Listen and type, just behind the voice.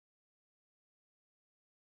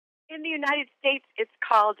In the United States, it's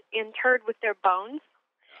called Interred with Their Bones,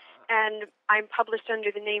 and I'm published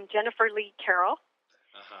under the name Jennifer Lee Carrell.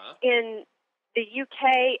 In the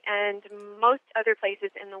UK and most other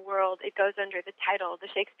places in the world, it goes under the title The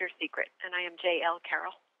Shakespeare Secret, and I am J.L.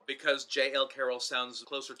 Carrell. Because J.L. Carrell sounds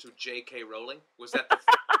closer to J.K. Rowling? Was that the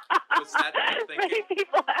thinking? Many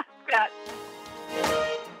people ask that.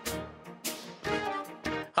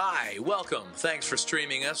 Hi, welcome. Thanks for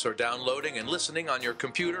streaming us or downloading and listening on your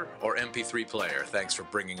computer or MP3 player. Thanks for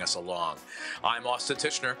bringing us along. I'm Austin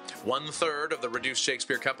Tichenor, 1/3 of the Reduced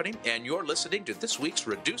Shakespeare Company, and you're listening to this week's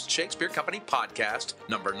Reduced Shakespeare Company podcast,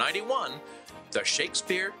 number 91, The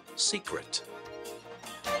Shakespeare Secret.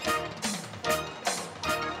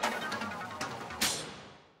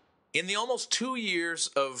 In the almost 2 years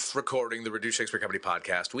of recording the Reduced Shakespeare Company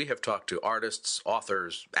podcast, we have talked to artists,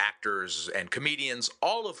 authors, actors, and comedians,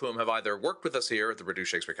 all of whom have either worked with us here at the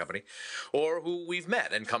Reduced Shakespeare Company or who we've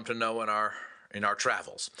met and come to know in our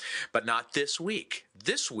travels. But not this week.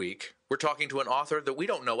 This week, we're talking to an author that we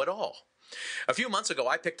don't know at all. A few months ago,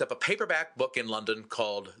 I picked up a paperback book in London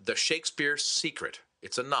called The Shakespeare Secret.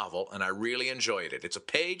 It's a novel, and I really enjoyed it. It's a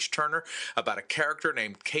page-turner about a character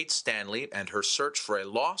named Kate Stanley and her search for a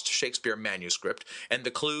lost Shakespeare manuscript and the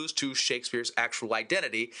clues to Shakespeare's actual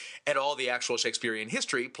identity and all the actual Shakespearean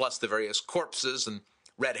history, plus the various corpses and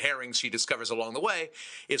red herrings she discovers along the way,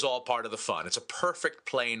 is all part of the fun. It's a perfect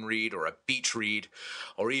plane read or a beach read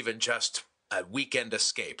or even just a weekend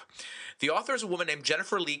escape. The author is a woman named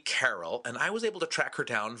Jennifer Lee Carrell, and I was able to track her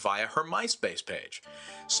down via her MySpace page.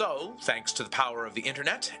 So, thanks to the power of the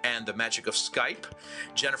internet and the magic of Skype,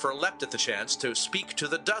 Jennifer leapt at the chance to speak to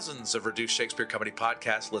the dozens of Reduced Shakespeare Company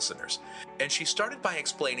podcast listeners. And she started by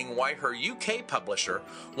explaining why her UK publisher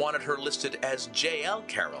wanted her listed as J.L.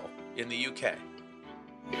 Carrell in the UK.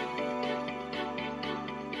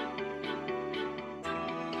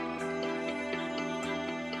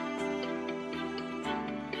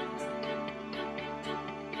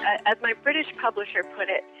 As my British publisher put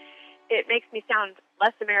it, it makes me sound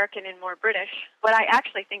less American and more British. What I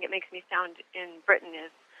actually think it makes me sound in Britain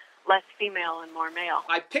is less female and more male.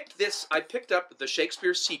 I picked up The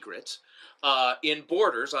Shakespeare Secret in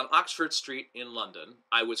Borders on Oxford Street in London.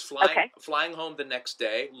 I was flying home the next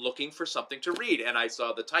day looking for something to read, and I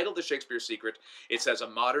saw the title, The Shakespeare Secret. It says, a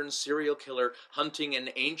modern serial killer hunting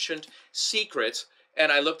an ancient secret. And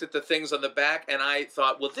I looked at the things on the back, and I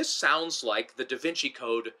thought, well, this sounds like the Da Vinci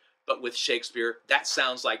Code, but with Shakespeare. That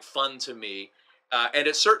sounds like fun to me, and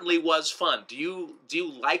it certainly was fun. Do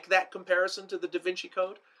you like that comparison to the Da Vinci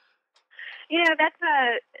Code? You know,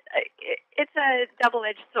 it's a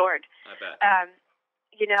double-edged sword. I bet.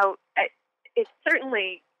 It's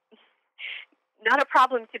certainly not a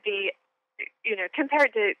problem to be,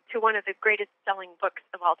 compared to one of the greatest selling books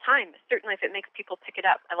of all time. Certainly, if it makes people pick it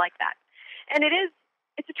up, I like that. And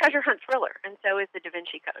it's a treasure hunt thriller, and so is the Da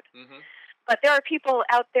Vinci Code. Mm-hmm. But there are people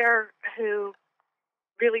out there who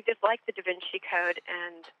really dislike the Da Vinci Code,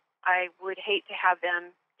 and I would hate to have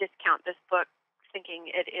them discount this book thinking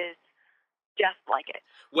it is just like it.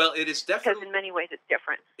 Well, it is definitely... Because in many ways it's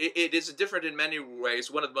different. It is different in many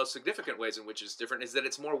ways. One of the most significant ways in which it's different is that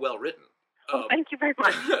it's more well-written. Oh, thank you very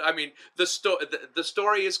much. I mean, the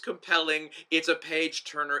story is compelling. It's a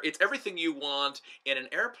page-turner. It's everything you want in an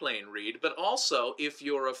airplane read. But also, if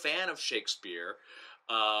you're a fan of Shakespeare,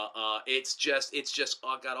 it's just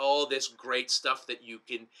got all this great stuff that you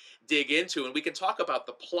can dig into. And we can talk about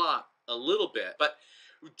the plot a little bit. But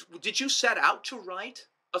did you set out to write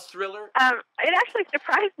a thriller? It actually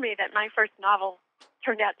surprised me that my first novel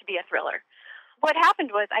turned out to be a thriller. What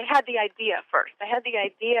happened was I had the idea first. I had the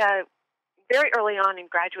idea very early on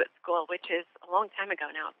in graduate school, which is a long time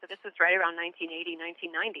ago now. So this was right around 1980,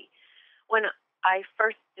 1990, when I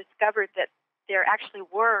first discovered that there actually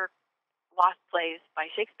were lost plays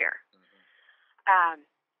by Shakespeare. Mm-hmm.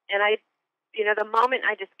 And the moment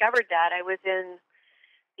I discovered that, I was in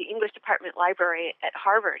the English department library at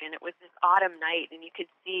Harvard, and it was this autumn night, and you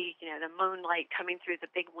could see, the moonlight coming through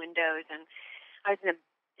the big windows, and I was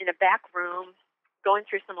in a back room going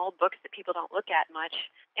through some old books that people don't look at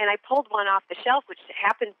much, and I pulled one off the shelf, which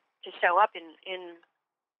happened to show up in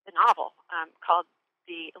the novel called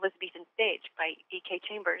The Elizabethan Stage by E.K.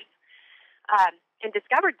 Chambers, and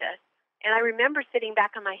discovered this. And I remember sitting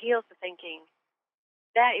back on my heels and thinking,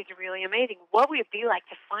 that is really amazing. What would it be like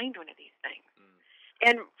to find one of these things?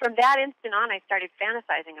 And from that instant on, I started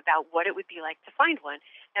fantasizing about what it would be like to find one.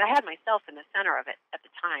 And I had myself in the center of it at the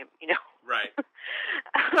time, Right.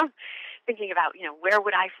 Thinking about, where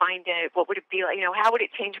would I find it? What would it be like? How would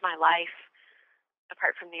it change my life?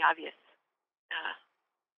 Apart from the obvious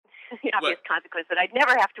the obvious consequence that I'd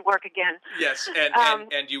never have to work again. Yes,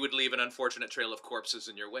 and you would leave an unfortunate trail of corpses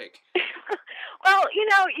in your wake. Well,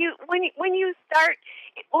 when you start,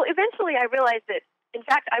 well, eventually I realized that, in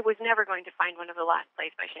fact, I was never going to find one of the last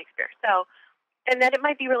plays by Shakespeare. So, and that it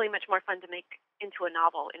might be really much more fun to make into a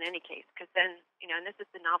novel in any case, because then, and this is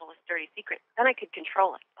the novelist's dirty secret, then I could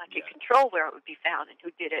control it. I could control where it would be found and who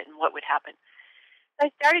did it and what would happen. So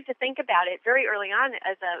I started to think about it very early on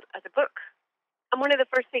as a book. And one of the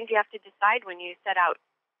first things you have to decide when you set out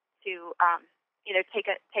to,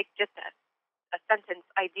 take just a sentence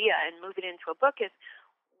idea and move it into a book is,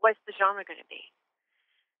 what's the genre going to be?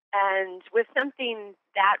 And with something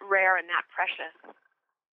that rare and that precious,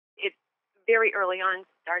 it very early on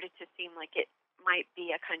started to seem like it might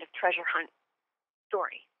be a kind of treasure hunt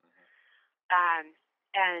story. And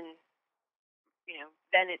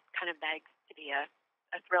then it kind of begs to be a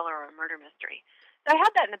thriller or a murder mystery. So I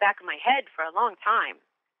had that in the back of my head for a long time.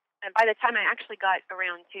 And by the time I actually got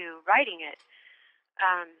around to writing it,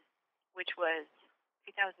 which was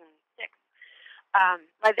 2006,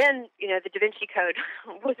 by then, the Da Vinci Code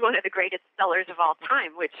was one of the greatest sellers of all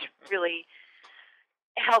time, which really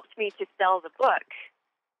helped me to sell the book.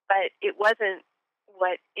 But it wasn't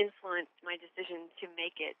what influenced my decision to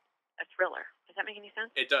make it a thriller. Does that make any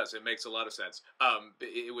sense? It does. It makes a lot of sense.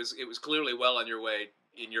 It was clearly well on your way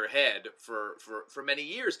in your head for many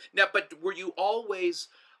years. Now, but were you always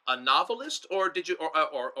a novelist, or did you,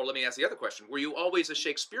 or let me ask the other question: were you always a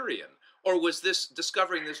Shakespearean, or was this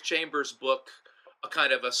discovering this Chambers book a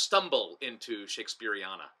kind of a stumble into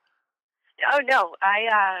Shakespeareana? Oh no,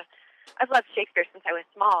 I've loved Shakespeare since I was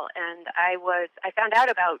small, and I found out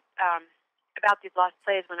about these lost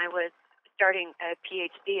plays when I was starting a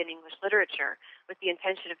PhD in English literature with the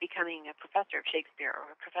intention of becoming a professor of Shakespeare or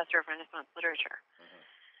a professor of Renaissance literature.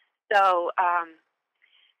 Mm-hmm.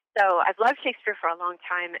 So I've loved Shakespeare for a long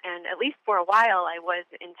time, and at least for a while I was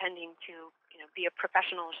intending to be a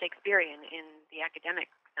professional Shakespearean in the academic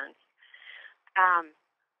sense.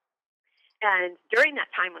 And during that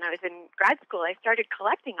time when I was in grad school, I started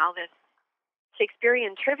collecting all this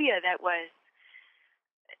Shakespearean trivia that was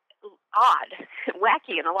odd,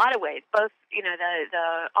 wacky in a lot of ways, both,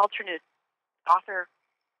 the alternate author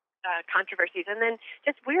controversies and then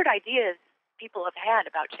just weird ideas people have had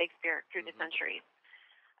about Shakespeare through the centuries.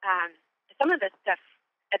 Some of this stuff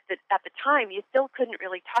at the time you still couldn't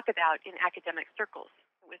really talk about in academic circles.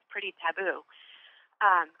 It was pretty taboo.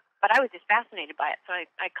 But I was just fascinated by it, so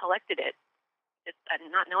I collected it, just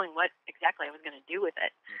not knowing what exactly I was going to do with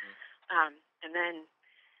it. Mm-hmm. And then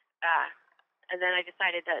I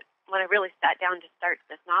decided that when I really sat down to start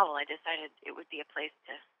this novel, I decided it would be a place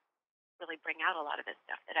to really bring out a lot of this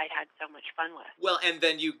stuff that I'd had so much fun with. Well, and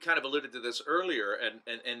then you kind of alluded to this earlier,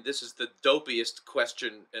 and this is the dopiest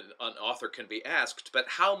question an author can be asked, but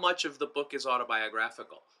how much of the book is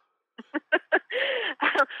autobiographical?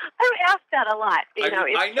 I'm asked that a lot.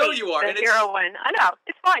 I know you are. The heroine. I know.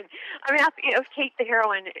 It's fine. I'm asking if Kate, the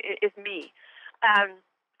heroine, is me.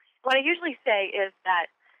 What I usually say is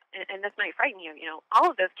that, and this might frighten you,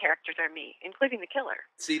 all of those characters are me, including the killer.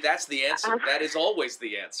 See, that's the answer. That is always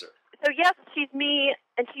the answer. So yes, she's me,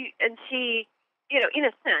 and she, in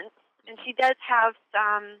a sense, and she does have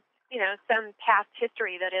some past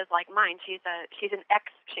history that is like mine. She's an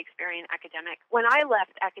ex-Shakespearean academic. When I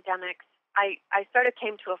left academics, I sort of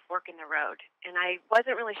came to a fork in the road, and I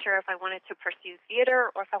wasn't really sure if I wanted to pursue theater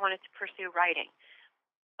or if I wanted to pursue writing.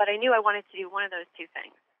 But I knew I wanted to do one of those two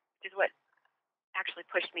things, which is what actually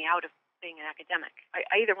pushed me out of being an academic. I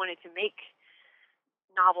either wanted to make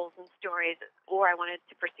novels and stories, or I wanted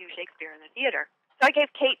to pursue Shakespeare in the theater. So I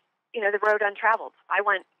gave Kate, the road untraveled. I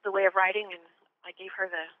went the way of writing, and I gave her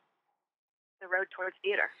the road towards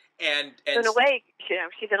theater. And so in a way,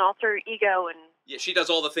 she's an alter ego, and she does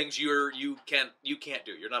all the things you can't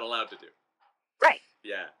do. You're not allowed to do. Right.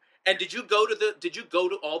 Yeah. And did you go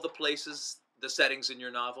to all the places, the settings in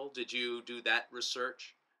your novel? Did you do that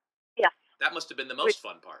research? Yeah. That must have been the most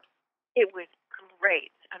fun part. It was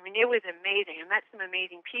great. I mean, it was amazing. I met some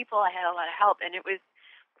amazing people. I had a lot of help, and it was,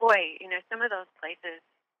 some of those places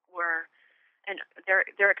were, and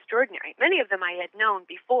they're extraordinary. Many of them I had known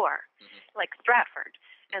before, like Stratford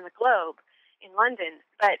and the Globe in London.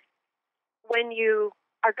 But when you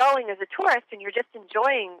are going as a tourist and you're just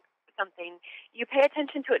enjoying something, you pay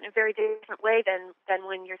attention to it in a very different way than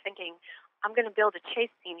when you're thinking, I'm going to build a chase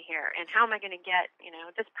scene here, and how am I going to get,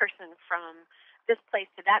 this person from this place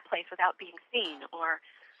to that place without being seen, or,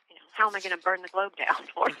 how am I going to burn the globe down,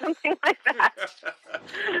 or something like that.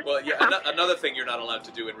 Well, yeah, another thing you're not allowed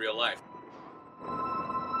to do in real life.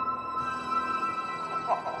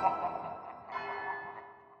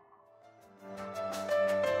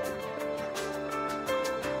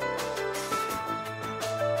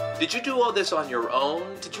 Did you do all this on your own?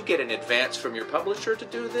 Did you get an advance from your publisher to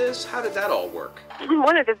do this? How did that all work?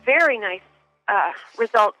 One of the very nice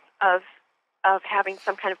results of having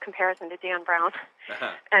some kind of comparison to Dan Brown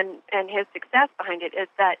and his success behind it is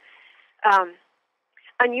that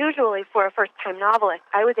unusually for a first-time novelist,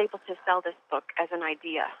 I was able to sell this book as an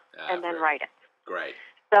idea and then write it. Great.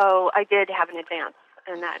 So I did have an advance,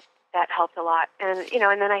 and that helped a lot. And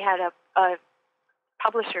and then I had a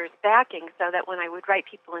publisher's backing, so that when I would write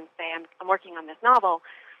people and say I'm working on this novel,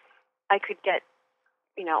 I could get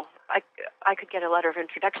I could get a letter of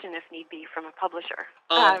introduction if need be from a publisher.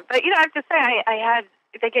 But I have to say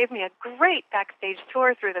they gave me a great backstage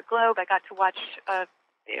tour through the globe. I got to watch a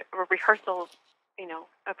rehearsal,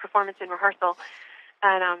 a performance in rehearsal.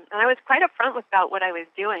 And I was quite upfront about what I was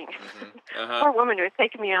doing. Poor woman who was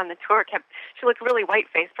taking me on the tour she looked really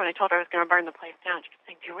white-faced when I told her I was going to burn the place down. She was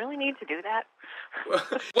saying, "Do you really need to do that?"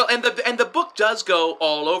 Well, and the book does go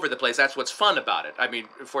all over the place. That's what's fun about it. I mean,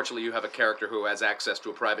 fortunately, you have a character who has access to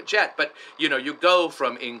a private jet, but you go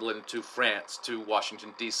from England to France to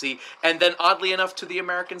Washington D.C. and then, oddly enough, to the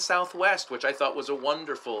American Southwest, which I thought was a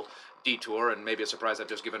wonderful detour and maybe a surprise I've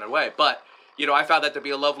just given away, but. I found that to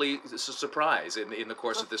be a lovely surprise in the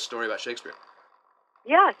course of this story about Shakespeare.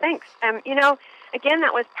 Yeah, thanks. Again,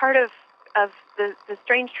 that was part of the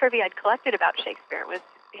strange trivia I'd collected about Shakespeare, was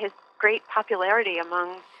his great popularity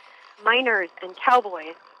among miners and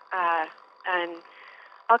cowboys and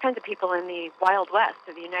all kinds of people in the Wild West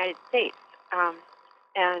of the United States.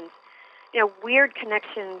 And weird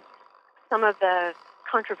connections some of the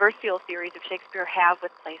controversial theories of Shakespeare have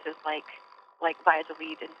with places like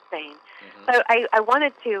Valladolid in Spain. So I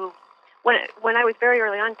wanted to, when I was very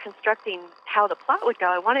early on constructing how the plot would go,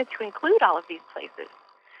 I wanted to include all of these places.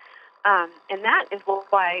 And that is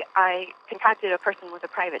why I contracted a person with a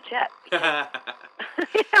private jet. I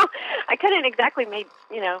couldn't exactly make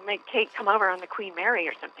Kate come over on the Queen Mary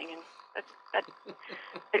or something. And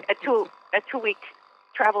a 2-week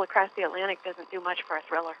travel across the Atlantic doesn't do much for a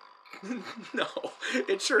thriller. No,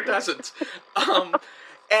 it sure doesn't.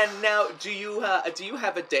 And now, do you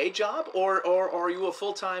have a day job, or are you a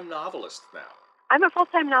full-time novelist now? I'm a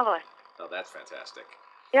full-time novelist. Oh, that's fantastic.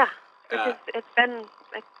 Yeah,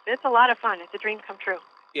 it's a lot of fun. It's a dream come true.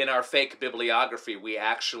 In our fake bibliography, we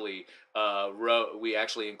actually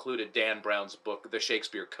included Dan Brown's book, The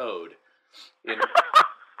Shakespeare Code,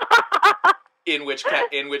 in which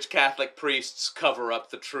Catholic priests cover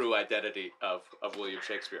up the true identity of William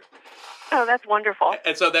Shakespeare. Oh, that's wonderful.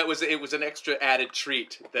 And so it was an extra added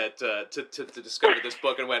treat that to discover this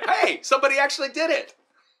book and went, hey, somebody actually did it.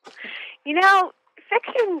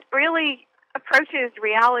 Fiction really approaches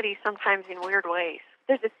reality sometimes in weird ways.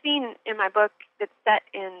 There's a scene in my book that's set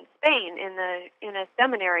in Spain in a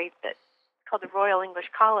seminary that's called the Royal English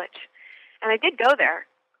College, and I did go there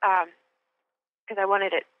because I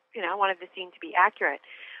wanted it. I wanted the scene to be accurate,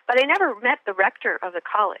 but I never met the rector of the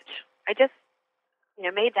college. I just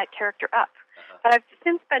made that character up. But I've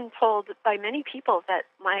since been told by many people that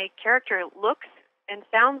my character looks and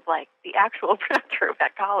sounds like the actual rector of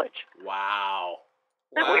that college. Wow.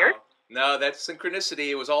 Isn't that weird? No, that's synchronicity.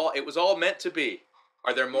 It was all meant to be.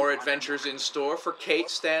 Are there more adventures in store for Kate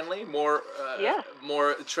Stanley? More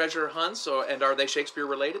treasure hunts, and are they Shakespeare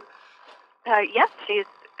related? Yes, she's.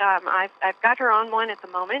 I've got her on one at the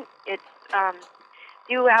moment. It's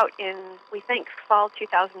due out in, we think, fall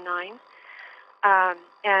 2009.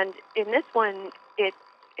 And in this one, it's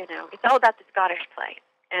all about the Scottish play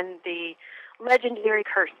and the legendary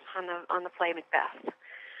curse on the play Macbeth.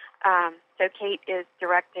 So Kate is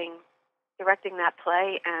directing that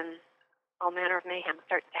play, and all manner of mayhem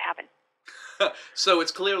starts to happen. So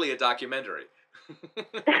it's clearly a documentary.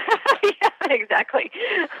 Yeah, exactly.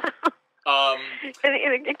 And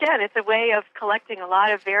again, it's a way of collecting a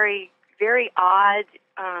lot of very, very odd,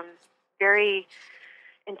 very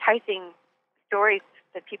enticing stories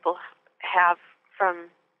that people have from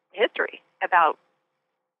history about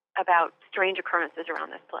strange occurrences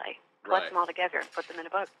around this play. Collect them all together and put them in a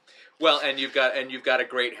book. Well, and you've got a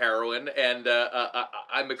great heroine, and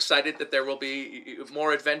I'm excited that there will be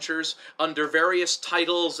more adventures under various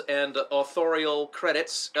titles and authorial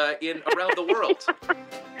credits around the world.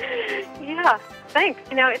 Yeah, thanks.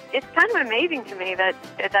 It's kind of amazing to me that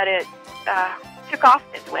it took off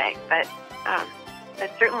this way, but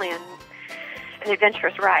it's certainly an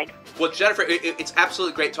adventurous ride. Well, Jennifer, it's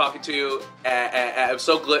absolutely great talking to you. I'm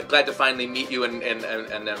so glad to finally meet you, and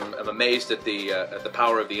I'm amazed at the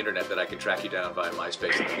power of the internet that I can track you down via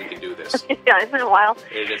MySpace and that we can do this. Yeah, isn't it wild?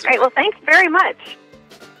 It is. All right, well, thanks very much.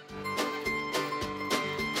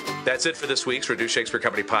 That's it for this week's Reduced Shakespeare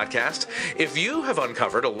Company podcast. If you have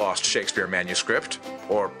uncovered a lost Shakespeare manuscript,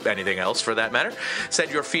 or anything else for that matter,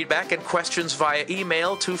 send your feedback and questions via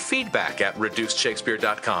email to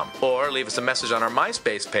feedback@reducedshakespeare.com, or leave us a message on our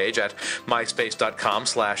MySpace page at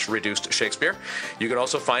myspace.com/reducedshakespeare. You can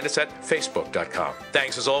also find us at facebook.com.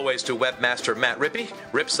 Thanks as always to webmaster Matt Rippey,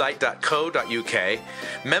 ripsite.co.uk,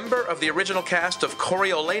 member of the original cast of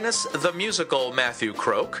Coriolanus the Musical, Matthew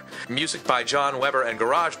Croak, music by John Weber and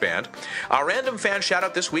GarageBand. Our random fan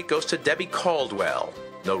shout-out this week goes to Debbie Caldwell.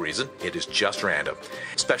 No reason, it is just random.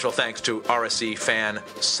 Special thanks to RSC fan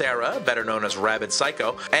Sarah, better known as Rabid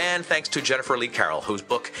Psycho, and thanks to Jennifer Lee Carrell, whose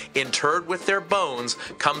book Interred with Their Bones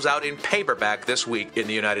comes out in paperback this week in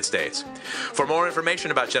the United States. For more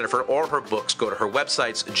information about Jennifer or her books, go to her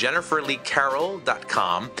websites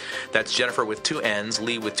jenniferleecarrell.com. That's Jennifer with 2 N's,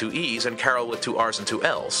 Lee with 2 E's, and Carrell with 2 R's and 2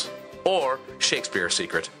 L's. Or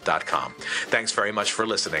shakespearesecret.com. Thanks very much for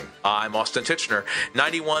listening. I'm Austin Titchener,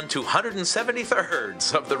 91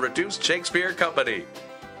 273rds of the Reduced Shakespeare Company.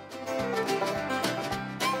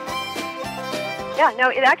 Yeah, no,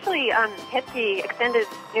 it actually hit the extended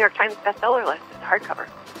New York Times bestseller list as a hardcover.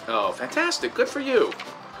 Oh, fantastic. Good for you.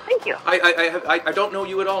 Thank you. I don't know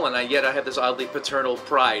you at all, and yet I have this oddly paternal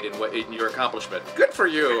pride in your accomplishment. Good for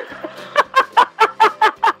you.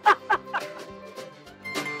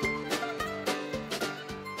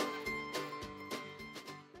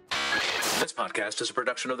 This podcast is a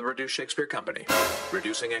production of the Reduced Shakespeare Company,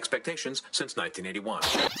 reducing expectations since 1981.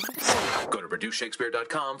 Go to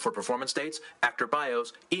reducedshakespeare.com for performance dates, actor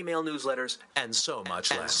bios, email newsletters, and so much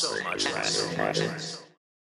less.